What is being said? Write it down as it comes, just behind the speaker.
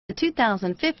The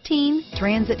 2015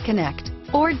 Transit Connect.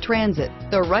 Ford Transit,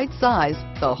 the right size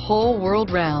the whole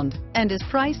world round, and is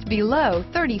priced below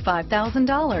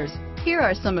 $35,000. Here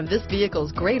are some of this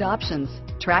vehicle's great options: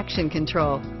 traction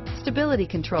control, stability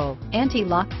control,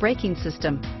 anti-lock braking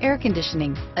system, air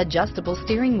conditioning, adjustable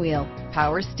steering wheel,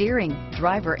 power steering,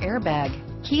 driver airbag,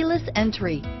 keyless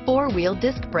entry, four-wheel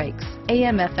disc brakes,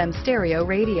 AM/FM stereo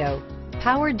radio,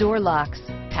 power door locks,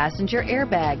 passenger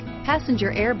airbag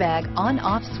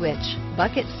on-off switch,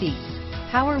 bucket seats,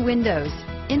 power windows,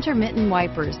 intermittent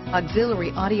wipers,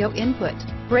 auxiliary audio input,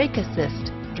 brake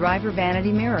assist, driver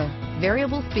vanity mirror,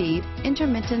 variable speed,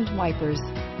 intermittent wipers.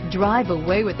 Drive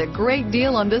away with a great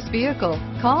deal on this vehicle.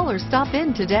 Call or stop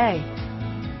in today.